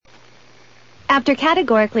After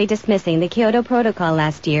categorically dismissing the Kyoto Protocol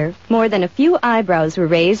last year, more than a few eyebrows were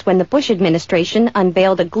raised when the Bush administration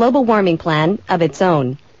unveiled a global warming plan of its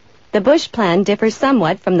own. The Bush plan differs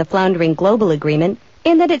somewhat from the floundering global agreement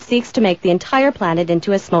in that it seeks to make the entire planet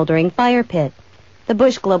into a smoldering fire pit. The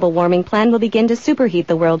Bush global warming plan will begin to superheat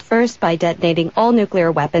the world first by detonating all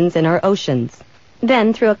nuclear weapons in our oceans.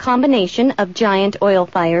 Then, through a combination of giant oil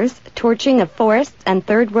fires, torching of forests and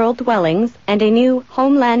third-world dwellings, and a new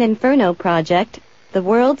Homeland Inferno project, the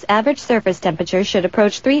world's average surface temperature should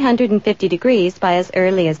approach 350 degrees by as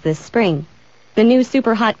early as this spring. The new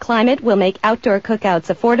super-hot climate will make outdoor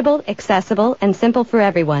cookouts affordable, accessible, and simple for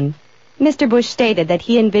everyone. Mr. Bush stated that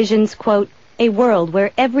he envisions, quote, a world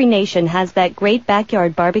where every nation has that great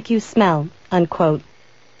backyard barbecue smell, unquote.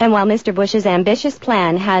 And while Mr. Bush's ambitious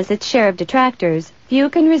plan has its share of detractors, few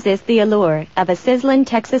can resist the allure of a sizzling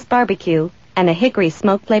Texas barbecue and a hickory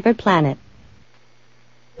smoke-flavored planet.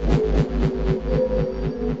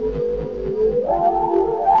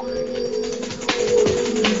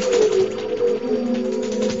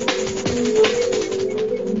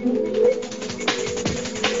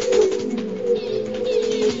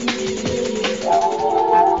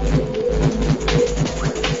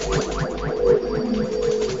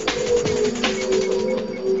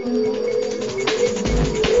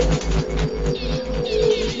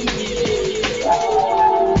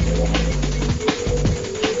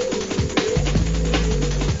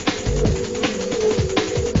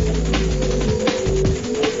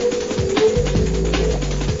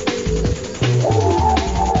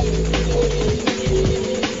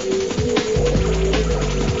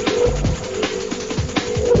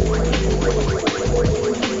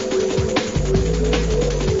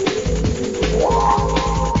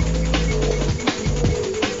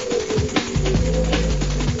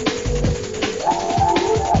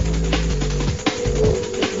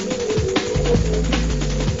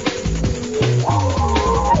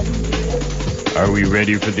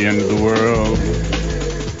 Ready for the end of the world?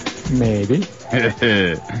 Maybe.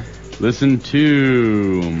 Listen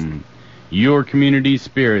to Your Community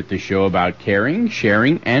Spirit, the show about caring,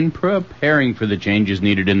 sharing, and preparing for the changes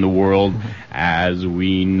needed in the world as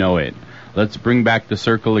we know it. Let's bring back the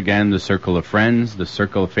circle again, the circle of friends, the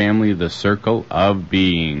circle of family, the circle of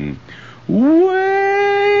being.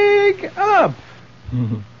 Wake up!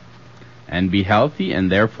 And be healthy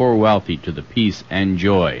and therefore wealthy to the peace and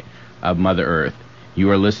joy of Mother Earth. You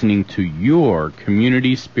are listening to Your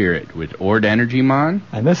Community Spirit with Ord Energy Mon.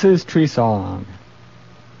 And this is Tree Song.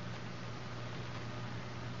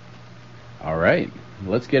 All right,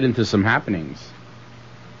 let's get into some happenings.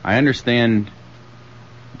 I understand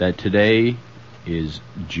that today is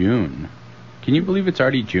June. Can you believe it's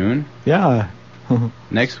already June? Yeah.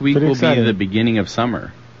 Next week will be the beginning of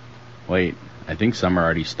summer. Wait, I think summer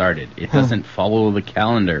already started. It doesn't follow the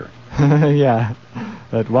calendar. Yeah.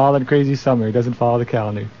 That wild and crazy summer doesn't follow the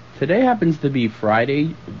calendar. Today happens to be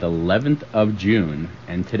Friday, the 11th of June,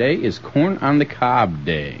 and today is Corn on the Cob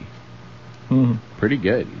Day. Pretty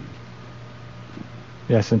good.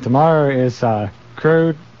 Yes, and tomorrow is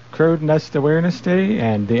Crowed Nest Awareness Day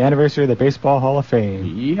and the anniversary of the Baseball Hall of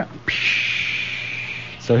Fame. Yeah.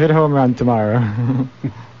 So hit a home run tomorrow.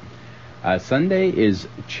 Sunday is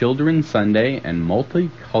Children's Sunday and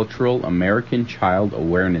Multicultural American Child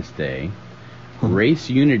Awareness Day. Race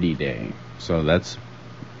Unity Day. So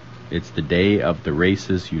it's the day of the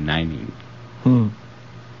races uniting.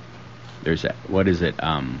 There's what is it?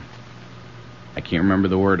 I can't remember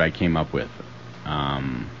the word I came up with.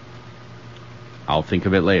 I'll think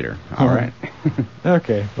of it later. All right.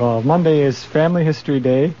 Okay. Well, Monday is Family History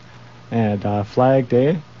Day and Flag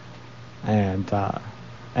Day and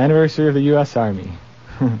anniversary of the U.S. Army.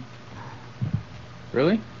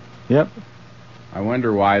 Really? Yep. I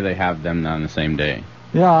wonder why they have them on the same day.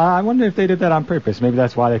 Yeah, I wonder if they did that on purpose. Maybe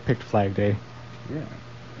that's why they picked Flag Day. Yeah.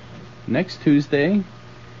 Next Tuesday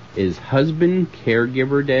is Husband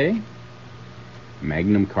Caregiver Day,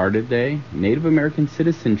 Magnum Carta Day, Native American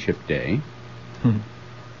Citizenship Day,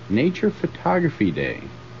 Nature Photography Day.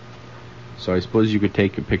 So I suppose you could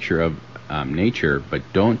take a picture of nature, but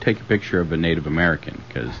don't take a picture of a Native American,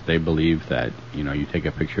 because they believe that, you take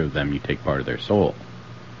a picture of them, you take part of their soul.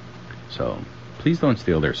 So please don't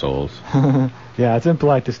steal their souls. Yeah, it's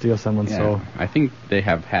impolite to steal someone's soul. I think they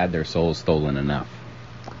have had their souls stolen enough.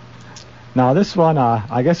 Now, this one,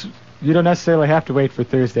 I guess you don't necessarily have to wait for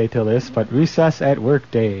Thursday till this, but Recess at Work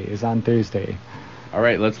Day is on Thursday. All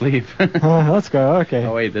right, let's leave. Let's go, okay.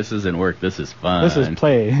 Oh, wait, this isn't work. This is fun. This is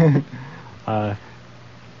play.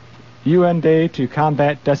 UN Day to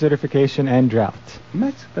combat desertification and drought.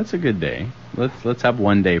 That's a good day. Let's have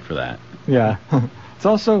one day for that. Yeah. It's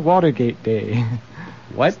also Watergate Day.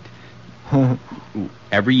 What?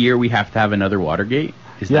 Every year we have to have another Watergate?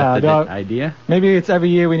 Is that the idea? Maybe it's every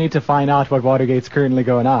year we need to find out what Watergate's currently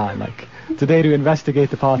going on. Like, today to investigate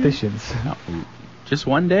the politicians. No, just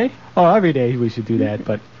one day? Oh, every day we should do that,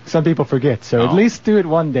 but some people forget, so at least do it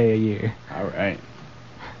one day a year. All right.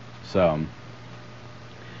 So,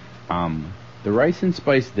 the Rice and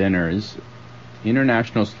Spice Dinners,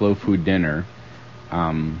 International Slow Food Dinner,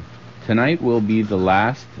 tonight will be the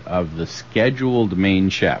last of the scheduled main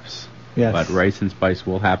chefs. Yes. But Rice and Spice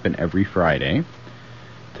will happen every Friday.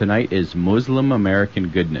 Tonight is Muslim American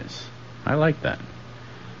Goodness. I like that.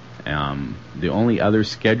 The only other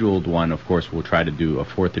scheduled one, of course, we'll try to do a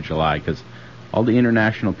 4th of July, because all the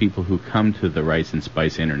international people who come to the Rice and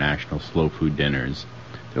Spice International Slow Food Dinners,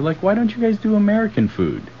 they're like, why don't you guys do American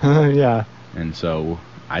food? Yeah. And so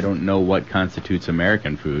I don't know what constitutes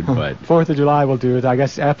American food, but 4th of July we'll do it. I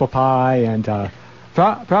guess apple pie and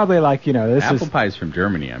probably like, this apple pie is from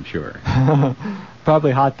Germany, I'm sure.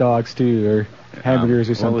 Probably hot dogs too, or hamburgers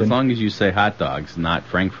or something. Well, as long as you say hot dogs, not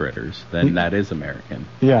frankfurters, then that is American.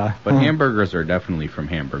 Yeah. But hamburgers are definitely from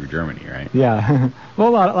Hamburg, Germany, right? Yeah.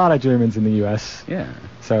 Well, a lot of Germans in the U.S. Yeah.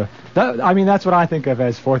 So, that's what I think of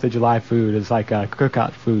as 4th of July food, is like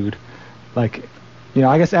cookout food. Like,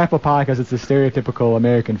 I guess apple pie because it's the stereotypical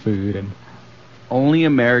American food. And only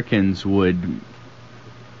Americans would...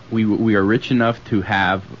 We are rich enough to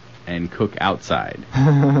have and cook outside.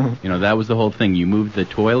 That was the whole thing. You move the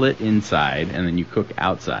toilet inside, and then you cook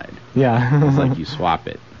outside. Yeah. It's like you swap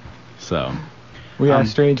it. So... We have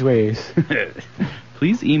strange ways.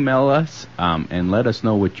 Please email us and let us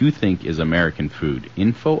know what you think is American food.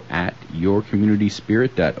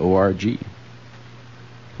 info@yourcommunityspirit.org.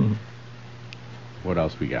 What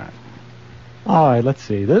else we got? All right, let's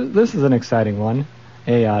see. This is an exciting one.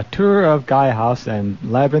 A tour of Gaia House and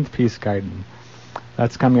Labyrinth Peace Garden.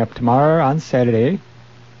 That's coming up tomorrow on Saturday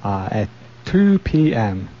at 2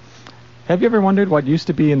 p.m. Have you ever wondered what used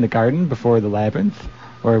to be in the garden before the labyrinth,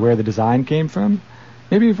 or where the design came from?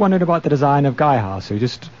 Maybe you've wondered about the design of Gaia House, or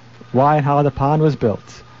just why and how the pond was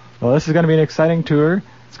built. Well, this is going to be an exciting tour.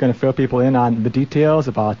 It's going to fill people in on the details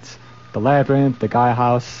about the labyrinth, the Gaia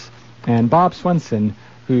House, and Bob Swenson,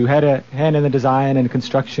 who had a hand in the design and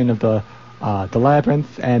construction of the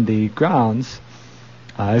labyrinth and the grounds,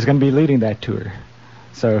 is going to be leading that tour.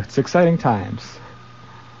 So it's exciting times.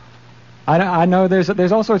 I know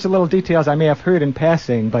there's all sorts of little details I may have heard in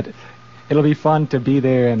passing, but it'll be fun to be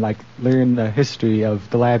there and learn the history of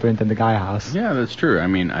the labyrinth and the Gaia House. Yeah, that's true. I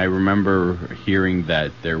mean, I remember hearing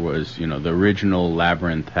that there was, the original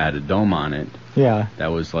labyrinth had a dome on it. Yeah.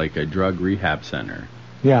 That was like a drug rehab center.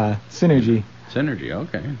 Yeah, synergy. Synergy,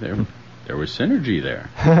 okay. There was synergy there.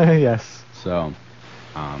 Yes. So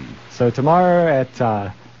tomorrow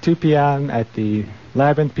at 2 p.m. at the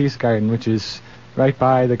Labyrinth Peace Garden, which is right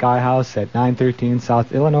by the Gaia House at 913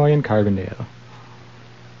 South Illinois in Carbondale.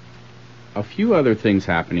 A few other things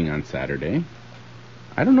happening on Saturday.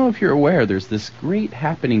 I don't know if you're aware, there's this great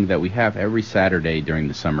happening that we have every Saturday during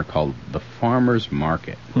the summer called the Farmers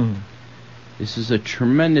Market. This is a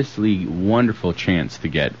tremendously wonderful chance to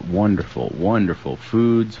get wonderful, wonderful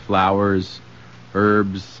foods, flowers,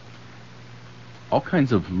 herbs, all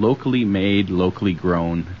kinds of locally made, locally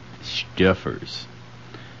grown stuffers.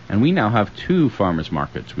 And we now have 2 farmers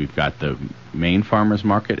markets. We've got the main farmers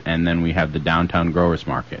market, and then we have the downtown growers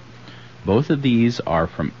market. Both of these are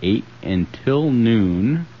from 8 until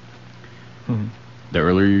noon. The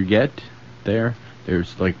earlier you get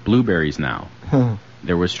there's like blueberries now.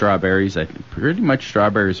 There were strawberries. I think pretty much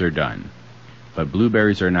strawberries are done. But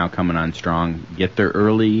blueberries are now coming on strong. Get there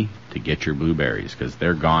early to get your blueberries, because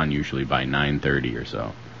they're gone usually by 9:30 or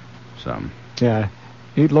so. Yeah.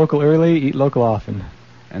 Eat local early, eat local often.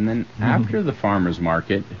 And then after the farmers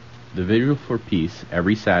market, the Vigil for Peace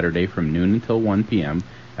every Saturday from noon until 1 p.m.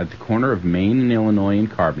 at the corner of Main and Illinois in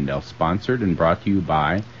Carbondale, sponsored and brought to you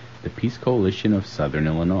by the Peace Coalition of Southern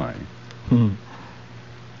Illinois.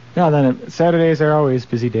 Yeah, then Saturdays are always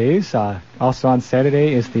busy days. Also on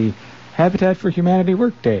Saturday is the Habitat for Humanity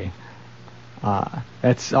Workday.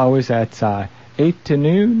 That's always at 8 to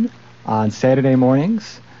noon on Saturday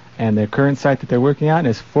mornings. And the current site that they're working on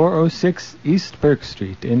is 406 East Burke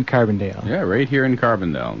Street in Carbondale. Yeah, right here in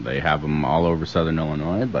Carbondale. They have them all over Southern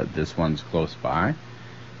Illinois, but this one's close by.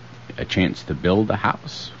 A chance to build a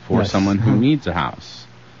house for someone who needs a house.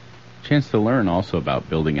 A chance to learn also about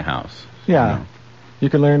building a house. Yeah.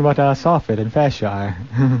 You can learn what soffit and fascia are.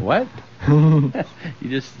 What? You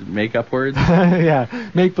just make up words? Yeah,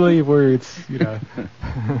 make-believe words,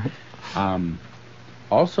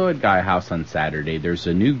 Also at Gaia House on Saturday, there's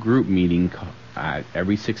a new group meeting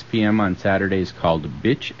every 6 p.m. on Saturdays called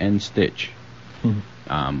Bitch and Stitch.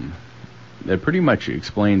 That pretty much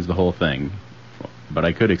explains the whole thing, but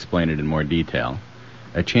I could explain it in more detail.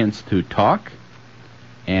 A chance to talk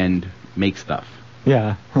and make stuff.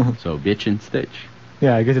 Yeah. So Bitch and Stitch.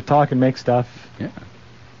 Yeah, I get to talk and make stuff. Yeah.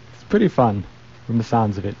 It's pretty fun from the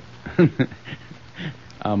sounds of it.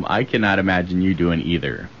 I cannot imagine you doing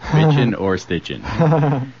either, bitching or stitching.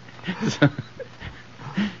 So,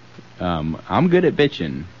 I'm good at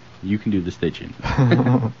bitching. You can do the stitching.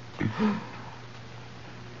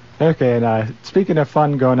 Okay, and speaking of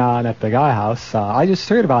fun going on at the Gaia House, I just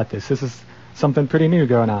heard about this. This is something pretty new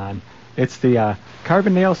going on. It's the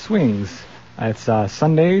Carbondale Swings. It's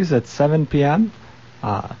Sundays at 7 p.m.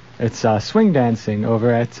 It's swing dancing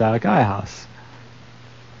over at Gaia House.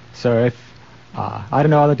 So if I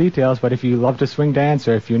don't know all the details, but if you love to swing dance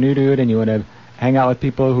or if you're new to it and you want to hang out with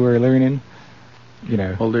people who are learning, you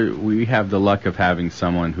know. Well, we have the luck of having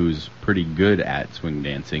someone who's pretty good at swing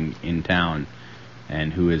dancing in town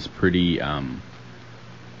and who is pretty, good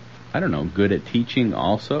at teaching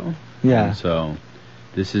also. Yeah. And so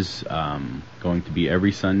this is going to be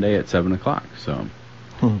every Sunday at 7 o'clock. So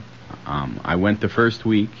I went the first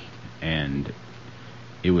week, and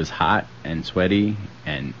it was hot and sweaty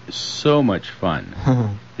and so much fun.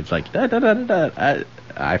 It's like da-da-da-da-da.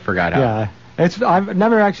 I forgot how. Yeah. I've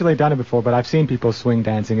never actually done it before, but I've seen people swing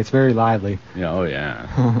dancing. It's very lively. Yeah, oh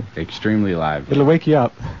yeah. Extremely lively. It'll wake you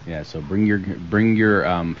up. Yeah, so bring your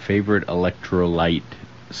favorite electrolyte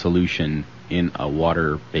solution in a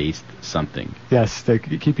water-based something. Yes, to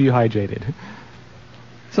keep you hydrated.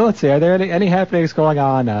 So let's see, are there any happenings going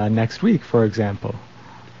on next week, for example?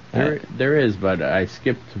 There is, but I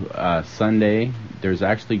skipped Sunday. There's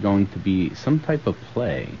actually going to be some type of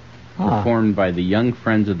play performed by the Young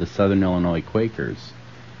Friends of the Southern Illinois Quakers.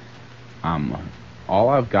 All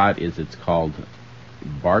I've got is it's called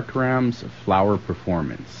Bartram's Flower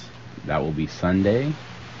Performance. That will be Sunday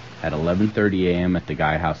at 11:30 a.m. at the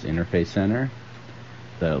Gaia House Interfaith Center.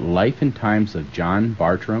 The Life and Times of John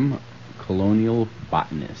Bartram, Colonial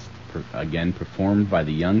Botanist, again performed by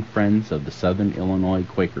the Young Friends of the Southern Illinois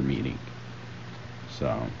Quaker Meeting.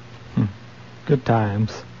 So, good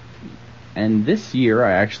times. And this year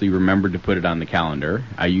I actually remembered to put it on the calendar.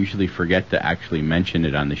 I usually forget to actually mention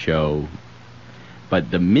it on the show.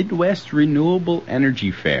 But the Midwest Renewable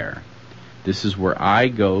Energy Fair. This is where I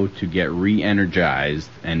go to get re-energized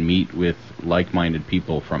and meet with like-minded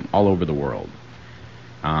people from all over the world.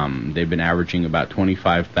 They've been averaging about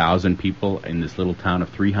 25,000 people in this little town of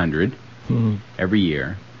 300 every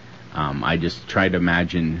year. I just try to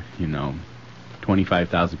imagine,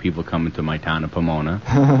 25,000 people coming to my town of Pomona.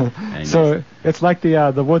 And so it's like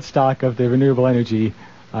the Woodstock of the renewable energy.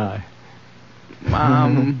 I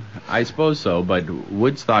suppose so, but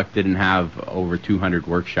Woodstock didn't have over 200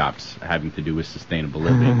 workshops having to do with sustainable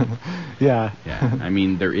living. Yeah. I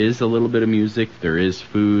mean, there is a little bit of music, there is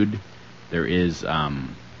food, there is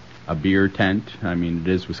a beer tent. I mean, it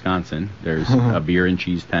is Wisconsin. There's a beer and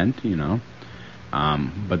cheese tent,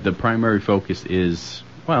 But the primary focus is,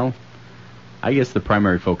 I guess the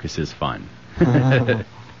primary focus is fun.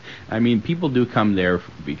 I mean, people do come there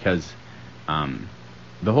because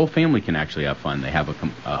the whole family can actually have fun. They have a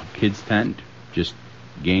kids tent, just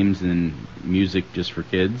games and music just for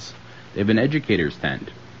kids. They have an educator's tent,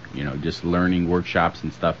 just learning workshops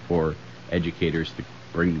and stuff for educators to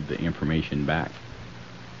bring the information back.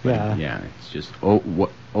 Yeah. Yeah, it's just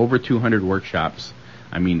over 200 workshops.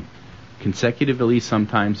 I mean, consecutively,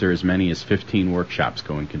 sometimes there are as many as 15 workshops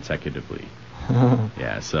going consecutively.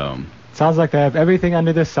 Yeah, so... Sounds like they have everything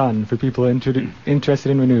under the sun for people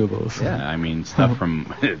interested in renewables. Yeah, I mean, stuff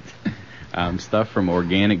from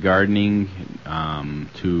organic gardening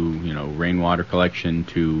to, rainwater collection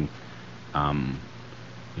to,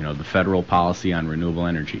 the federal policy on renewable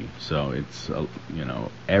energy. So it's,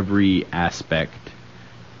 every aspect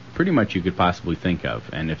pretty much you could possibly think of.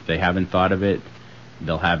 And if they haven't thought of it,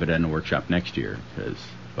 they'll have it in a workshop next year.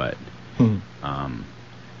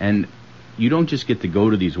 And you don't just get to go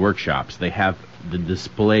to these workshops. They have the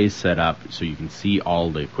displays set up so you can see all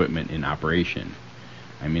the equipment in operation.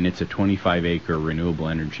 I mean, it's a 25-acre renewable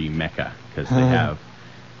energy mecca because they have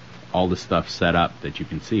all the stuff set up that you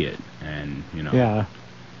can see it and,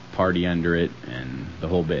 party under it and the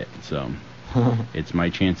whole bit. So it's my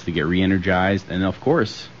chance to get re-energized. And, of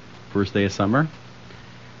course, first day of summer,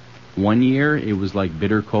 one year it was like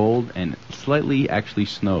bitter cold and slightly actually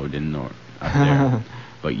snowed up there.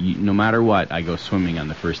 But no matter what, I go swimming on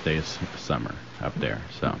the first day of summer up there.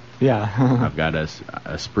 So yeah, I've got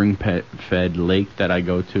a spring-fed lake that I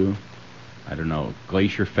go to, I don't know,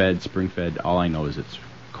 glacier-fed, spring-fed. All I know is it's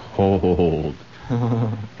cold.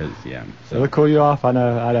 Because so it'll cool you off on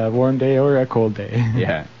a warm day or a cold day.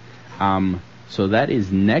 Yeah. So that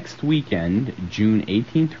is next weekend, June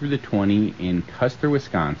 18th through the 20th in Custer,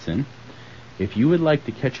 Wisconsin. If you would like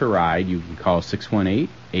to catch a ride, you can call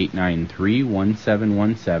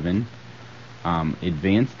 618-893-1717.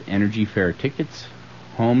 Advanced Energy Fair tickets,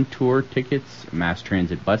 home tour tickets, mass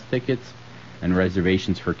transit bus tickets, and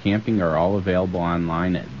reservations for camping are all available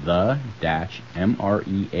online at the-mrea.org.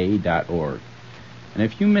 And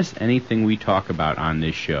if you miss anything we talk about on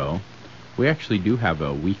this show, we actually do have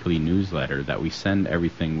a weekly newsletter that we send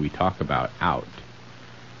everything we talk about out.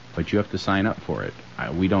 But you have to sign up for it.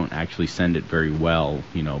 We don't actually send it very well,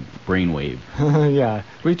 brainwave. Yeah,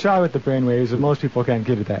 we try with the brainwaves, but most people can't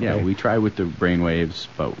get it that way. Yeah, we try with the brainwaves,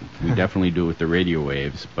 but we definitely do it with the radio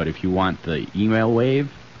waves. But if you want the email wave,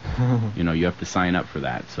 you have to sign up for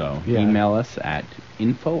that. So email us at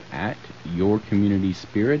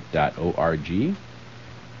info@yourcommunityspirit.org.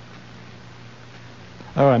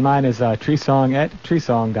 Oh, and mine is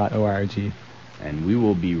treesong@treesong.org. And we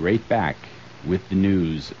will be right back with the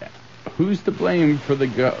news. Who's to blame for the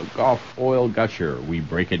Gulf oil gusher? We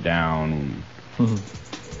break it down.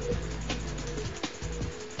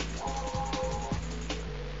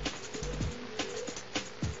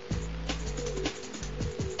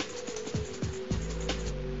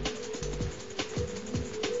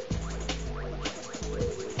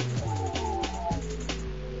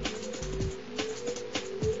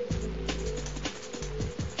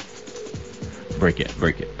 Break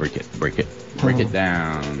it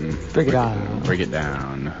down. Break it down. Break it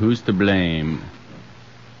down. Who's to blame?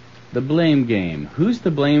 The blame game. Who's to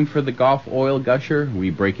blame for the Gulf oil gusher?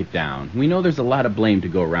 We break it down. We know there's a lot of blame to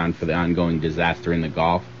go around for the ongoing disaster in the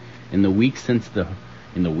Gulf. In the weeks,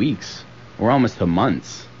 we're almost to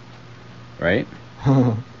months, right?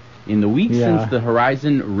 In the weeks since the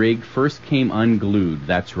Horizon rig first came unglued,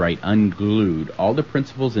 that's right, unglued, all the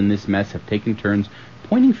principals in this mess have taken turns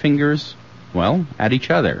pointing fingers, at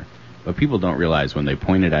each other. But people don't realize when they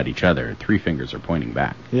point it at each other, 3 fingers are pointing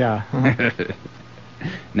back. Yeah.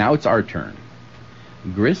 Now it's our turn.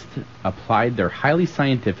 GRIST applied their highly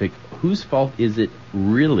scientific, whose fault is it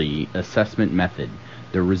really assessment method.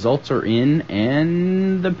 The results are in,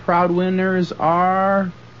 and the proud winners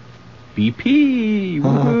are BP.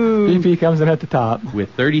 Woohoo! BP comes in at the top.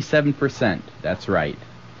 With 37%. That's right.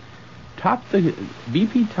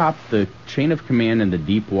 BP topped the chain of command in the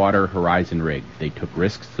Deepwater Horizon rig. They took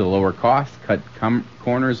risks to lower costs, cut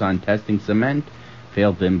corners on testing cement,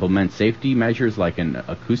 failed to implement safety measures like an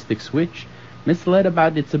acoustic switch, misled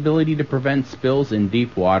about its ability to prevent spills in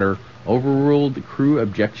deep water, overruled crew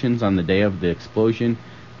objections on the day of the explosion,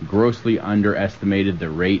 grossly underestimated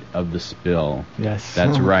the rate of the spill. Yes.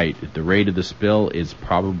 That's right. The rate of the spill is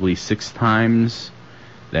probably 6 times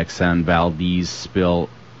the Exxon Valdez spill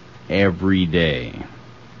every day.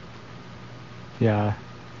 Yeah.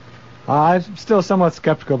 I'm still somewhat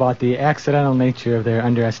skeptical about the accidental nature of their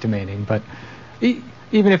underestimating, but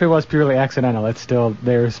even if it was purely accidental, it's still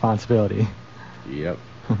their responsibility. Yep.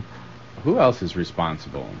 Who else is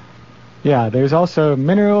responsible? Yeah, there's also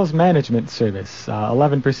Minerals Management Service,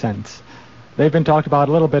 11%. They've been talked about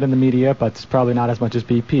a little bit in the media, but it's probably not as much as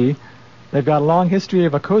BP. They've got a long history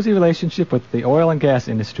of a cozy relationship with the oil and gas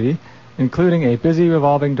industry, including a busy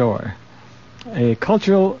revolving door. A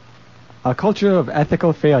culture of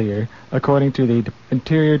ethical failure, according to the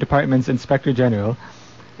Interior Department's Inspector General,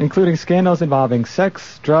 including scandals involving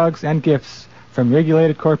sex, drugs, and gifts from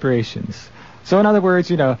regulated corporations. So in other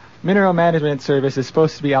words, Mineral Management Service is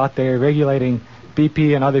supposed to be out there regulating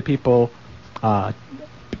BP and other people,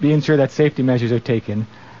 being sure that safety measures are taken.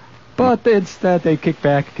 But instead they kick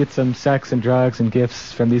back, get some sex and drugs and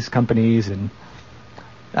gifts from these companies, and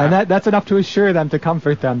that's enough to assure them, to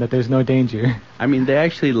comfort them that there's no danger. I mean, they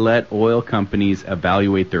actually let oil companies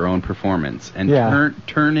evaluate their own performance and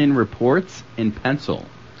turn in reports in pencil,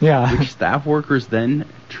 which staff workers then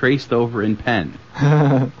traced over in pen.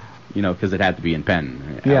 Because it had to be in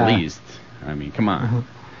pen, at least. I mean, come on.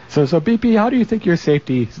 So BP, how do you think your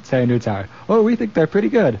safety standards are? Oh, we think they're pretty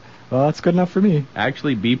good. Well, that's good enough for me.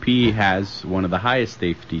 Actually, BP has one of the highest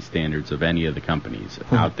safety standards of any of the companies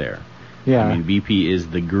out there. Yeah. I mean, BP is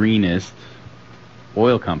the greenest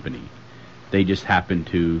oil company. They just happen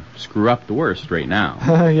to screw up the worst right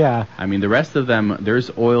now. Yeah. I mean, the rest of them, there's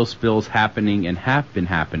oil spills happening and have been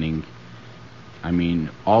happening,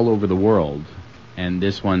 all over the world. And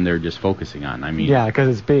this one they're just focusing on. Yeah, because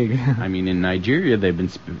it's big. In Nigeria, they've been,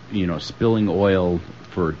 spilling oil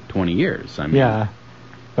for 20 years.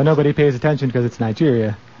 But nobody pays attention because it's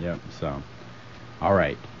Nigeria. Yep, so. All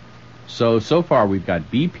right. So far we've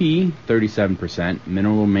got BP, 37%,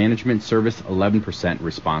 Mineral Management Service, 11%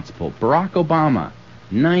 responsible. Barack Obama,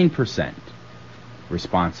 9%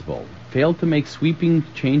 responsible. Failed to make sweeping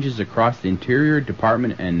changes across the Interior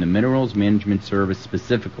Department and the Minerals Management Service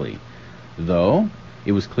specifically, though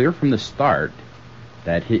it was clear from the start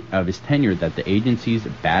of his tenure that the agencies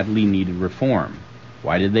badly needed reform.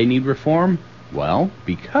 Why did they need reform? Well,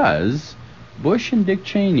 because Bush and Dick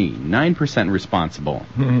Cheney, 9% responsible,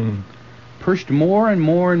 pushed more and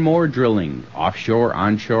more drilling, offshore,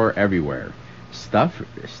 onshore, everywhere.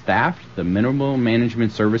 Staffed the Mineral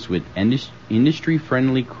Management Service with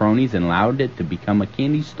industry-friendly cronies and allowed it to become a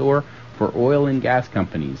candy store for oil and gas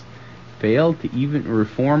companies. Failed to even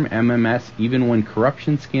reform MMS even when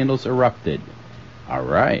corruption scandals erupted. All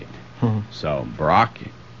right. So Barack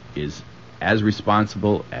is as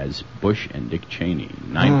responsible as Bush and Dick Cheney,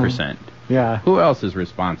 9%. Yeah. Who else is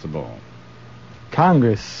responsible?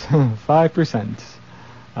 Congress, 5%.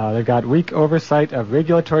 They've got weak oversight of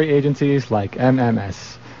regulatory agencies like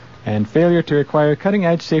MMS, and failure to require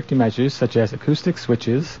cutting-edge safety measures such as acoustic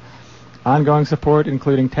switches, ongoing support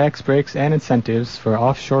including tax breaks and incentives for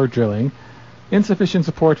offshore drilling, insufficient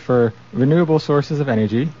support for renewable sources of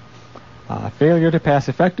energy, failure to pass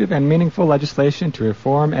effective and meaningful legislation to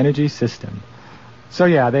reform energy system. So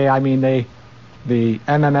yeah, the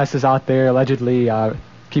MMS is out there allegedly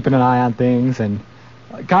keeping an eye on things, and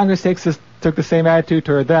Congress took the same attitude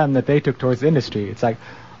toward them that they took towards the industry. It's like,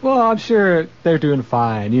 well, I'm sure they're doing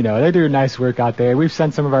fine. They're doing nice work out there. We've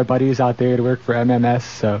sent some of our buddies out there to work for MMS,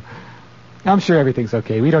 so I'm sure everything's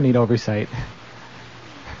okay. We don't need oversight.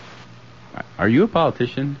 Are you a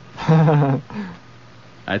politician?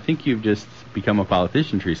 I think you've just become a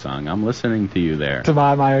politician, Tree Song. I'm listening to you there. To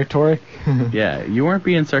my rhetoric? Yeah, you weren't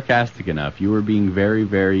being sarcastic enough. You were being very,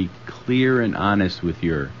 very clear and honest with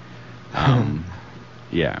your,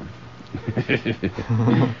 yeah.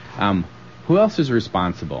 Who else is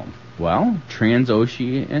responsible? Well,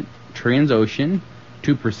 Transocean,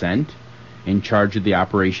 2%, in charge of the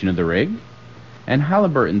operation of the rig, and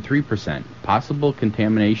Halliburton, 3%, possible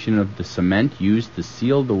contamination of the cement used to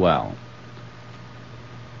seal the well.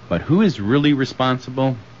 But who is really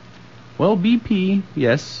responsible? Well, BP,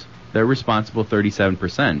 yes, they're responsible,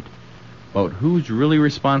 37%. But who's really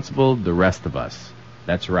responsible? The rest of us.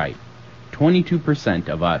 That's right, 22%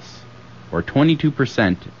 of us, or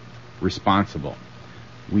 22% responsible.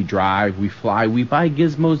 We drive, we fly, we buy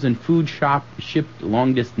gizmos and food shipped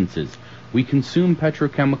long distances. We consume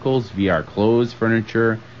petrochemicals via our clothes,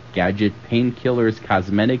 furniture, gadget, painkillers,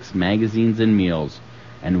 cosmetics, magazines, and meals.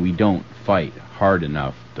 And we don't fight hard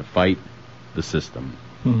enough to fight the system.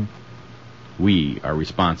 We are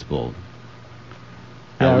responsible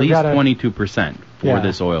at least 22% for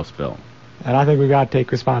this oil spill. And I think we got to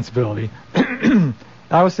take responsibility.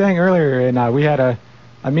 I was saying earlier, and we had a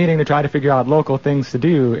meeting to try to figure out local things to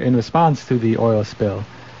do in response to the oil spill.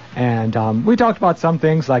 And we talked about some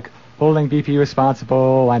things like holding BP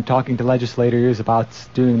responsible and talking to legislators about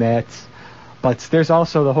doing that. But there's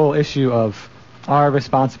also the whole issue of our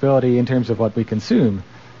responsibility in terms of what we consume.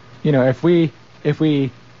 If we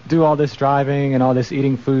do all this driving and all this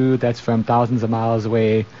eating food that's from thousands of miles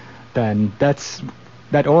away, then that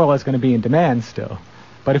oil is going to be in demand still.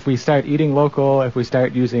 But if we start eating local, if we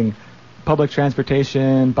start using public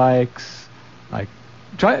transportation, bikes, like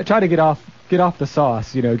try to get off the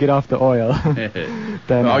sauce, get off the oil.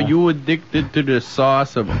 Then, are you addicted to the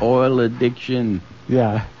sauce of oil addiction?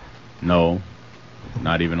 Yeah. No,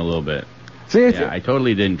 not even a little bit. See, I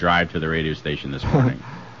totally didn't drive to the radio station this morning.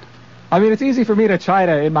 I mean, it's easy for me to try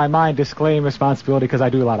to, in my mind, disclaim responsibility because I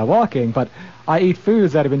do a lot of walking, but I eat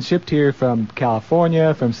foods that have been shipped here from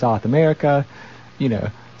California, from South America,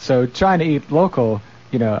 So trying to eat local,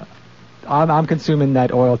 I'm consuming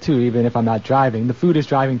that oil too, even if I'm not driving. The food is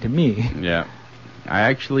driving to me. Yeah.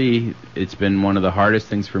 It's been one of the hardest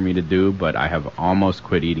things for me to do, but I have almost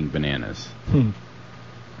quit eating bananas.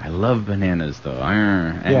 I love bananas, though.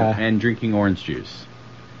 And drinking orange juice.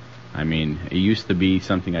 I mean, it used to be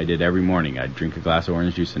something I did every morning. I'd drink a glass of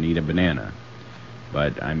orange juice and eat a banana.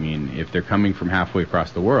 But, I mean, if they're coming from halfway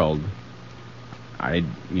across the world,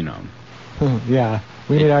 Yeah,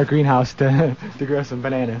 we need our greenhouse to grow some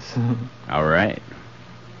bananas. All right.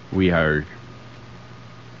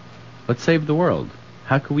 Let's save the world.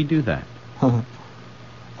 How can we do that?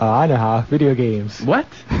 I know how. Video games. What?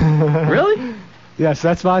 Really? Yes,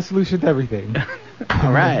 that's my solution to everything.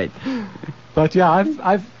 All right. But yeah,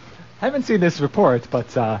 I haven't seen this report,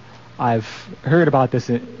 but I've heard about this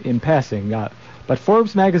in passing. But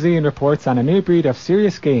Forbes magazine reports on a new breed of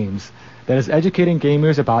serious games that is educating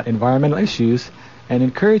gamers about environmental issues and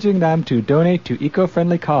encouraging them to donate to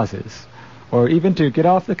eco-friendly causes, or even to get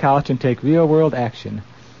off the couch and take real-world action.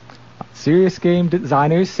 Serious game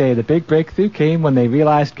designers say the big breakthrough came when they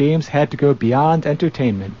realized games had to go beyond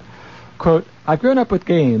entertainment. Quote, "I've grown up with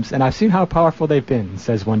games, and I've seen how powerful they've been,"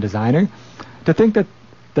 says one designer. "To think that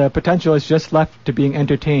the potential is just left to being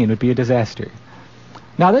entertained would be a disaster."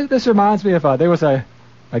 Now, this reminds me of, there was a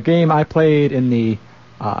game I played in the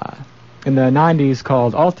 90s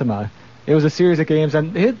called Ultima. It was a series of games,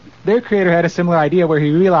 and their creator had a similar idea where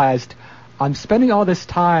he realized, I'm spending all this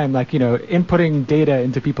time, inputting data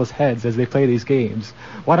into people's heads as they play these games.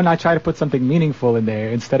 Why don't I try to put something meaningful in there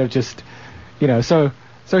instead of just, so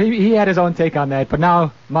he had his own take on that. But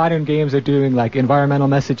now modern games are doing, environmental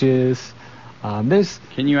messages.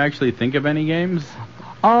 Can you actually think of any games?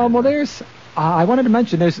 Well, there's... I wanted to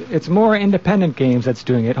mention it's more independent games that's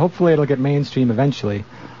doing it. Hopefully it'll get mainstream eventually.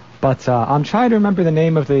 But I'm trying to remember the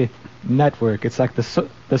name of the network. It's like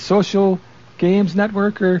the Social Games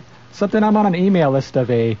Network or something. I'm on an email list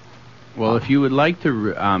of a... Well, if you would like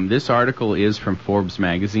to... this article is from Forbes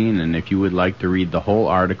magazine, and if you would like to read the whole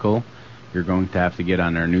article, you're going to have to get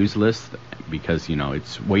on our news list because,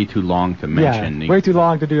 it's way too long to mention. Yeah, way too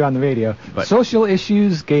long to do on the radio. But Social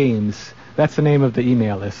Issues Games. That's the name of the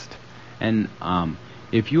email list. And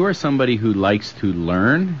if you are somebody who likes to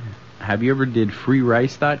learn, have you ever did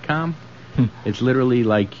freerice.com? It's literally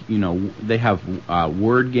they have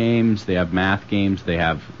word games, they have math games, they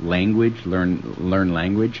have language, learn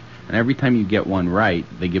language, and every time you get one right,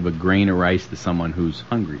 they give a grain of rice to someone who's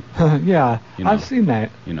hungry. Yeah, I've seen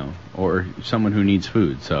that. Or someone who needs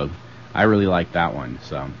food. So I really like that one.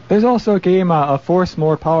 So there's also a game, A Force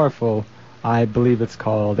More Powerful, I believe it's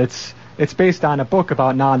called. It's based on a book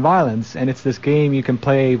about nonviolence, and it's this game you can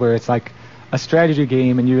play where it's like a strategy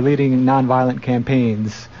game, and you're leading nonviolent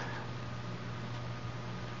campaigns.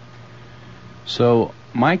 So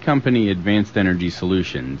my company, Advanced Energy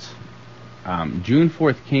Solutions, June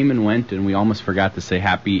 4th came and went, and we almost forgot to say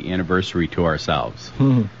happy anniversary to ourselves.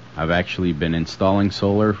 I've actually been installing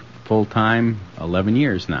solar full-time 11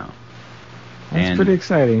 years now. That's pretty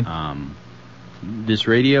exciting. This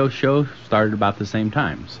radio show started about the same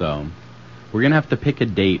time, so we're going to have to pick a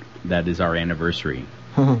date that is our anniversary.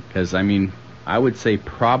 Because, I would say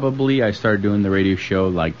probably I started doing the radio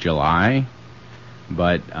show July,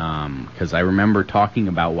 but because I remember talking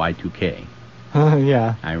about Y2K.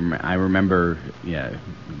 Yeah. I remember,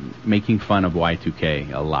 making fun of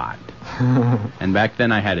Y2K a lot. And back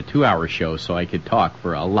then I had a 2-hour show, so I could talk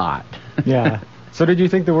for a lot. Yeah. So did you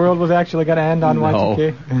think the world was actually going to end on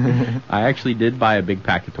Y2K? I actually did buy a big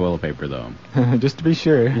pack of toilet paper, though. Just to be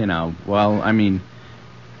sure.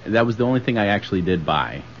 That was the only thing I actually did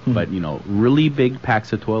buy. But, really big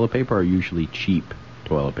packs of toilet paper are usually cheap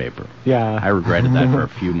toilet paper. Yeah. I regretted that for a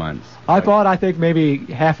few months. I bought, I think, maybe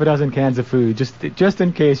half a dozen cans of food, just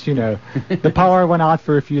in case, the power went out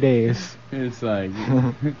for a few days. It's So,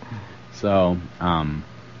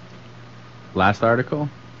 last article?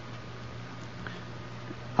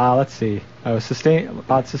 Let's see.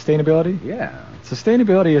 About sustainability? Yeah.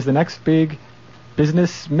 Sustainability is the next big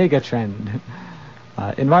business megatrend.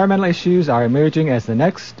 Environmental issues are emerging as the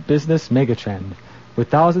next business megatrend, with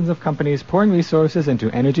thousands of companies pouring resources into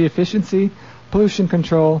energy efficiency, pollution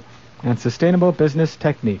control, and sustainable business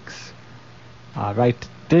techniques. Write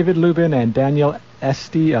David Lubin and Daniel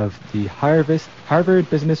Esty of the Harvard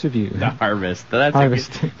Business Review. The Harvest. That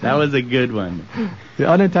was a good one. The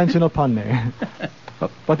unintentional pun there.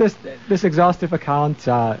 But this exhaustive account,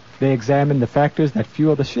 they examine the factors that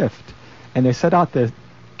fuel the shift, and they set out the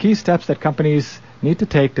key steps that companies need to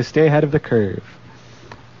take to stay ahead of the curve.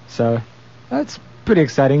 So that's pretty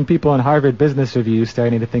exciting. People in Harvard Business Review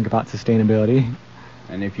starting to think about sustainability.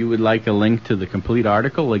 And if you would like a link to the complete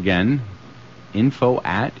article, again,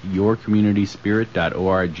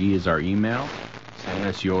 info@yourcommunityspirit.org is our email. Send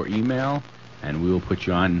us your email, and we will put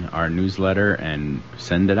you on our newsletter and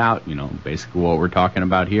send it out. Basically what we're talking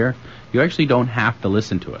about here. You actually don't have to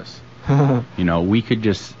listen to us. We could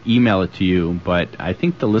just email it to you, but I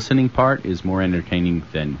think the listening part is more entertaining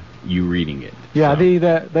than you reading it. Yeah,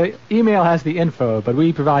 so. The email has the info, but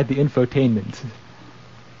we provide the infotainment.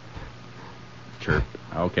 Chirp.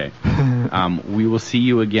 Okay. We will see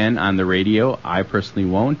you again on the radio. I personally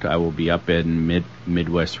won't. I will be up in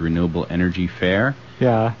Midwest Renewable Energy Fair.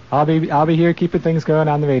 Yeah, I'll be here keeping things going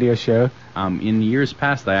on the radio show. In the years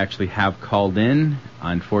past, I actually have called in.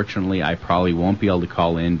 Unfortunately, I probably won't be able to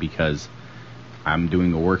call in because I'm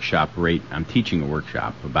doing a workshop. I'm teaching a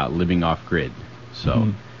workshop about living off grid. So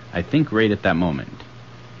I think right at that moment,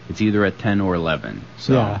 it's either at 10 or 11.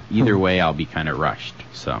 So either way, I'll be kind of rushed.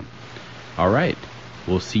 So All right.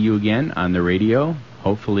 We'll see you again on the radio,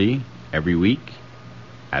 hopefully every week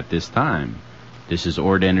at this time. This is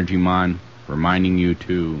Ord Energy Mon reminding you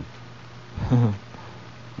to,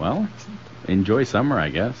 well, enjoy summer, I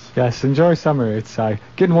guess. Yes, enjoy summer. It's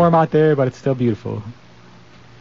getting warm out there, but it's still beautiful.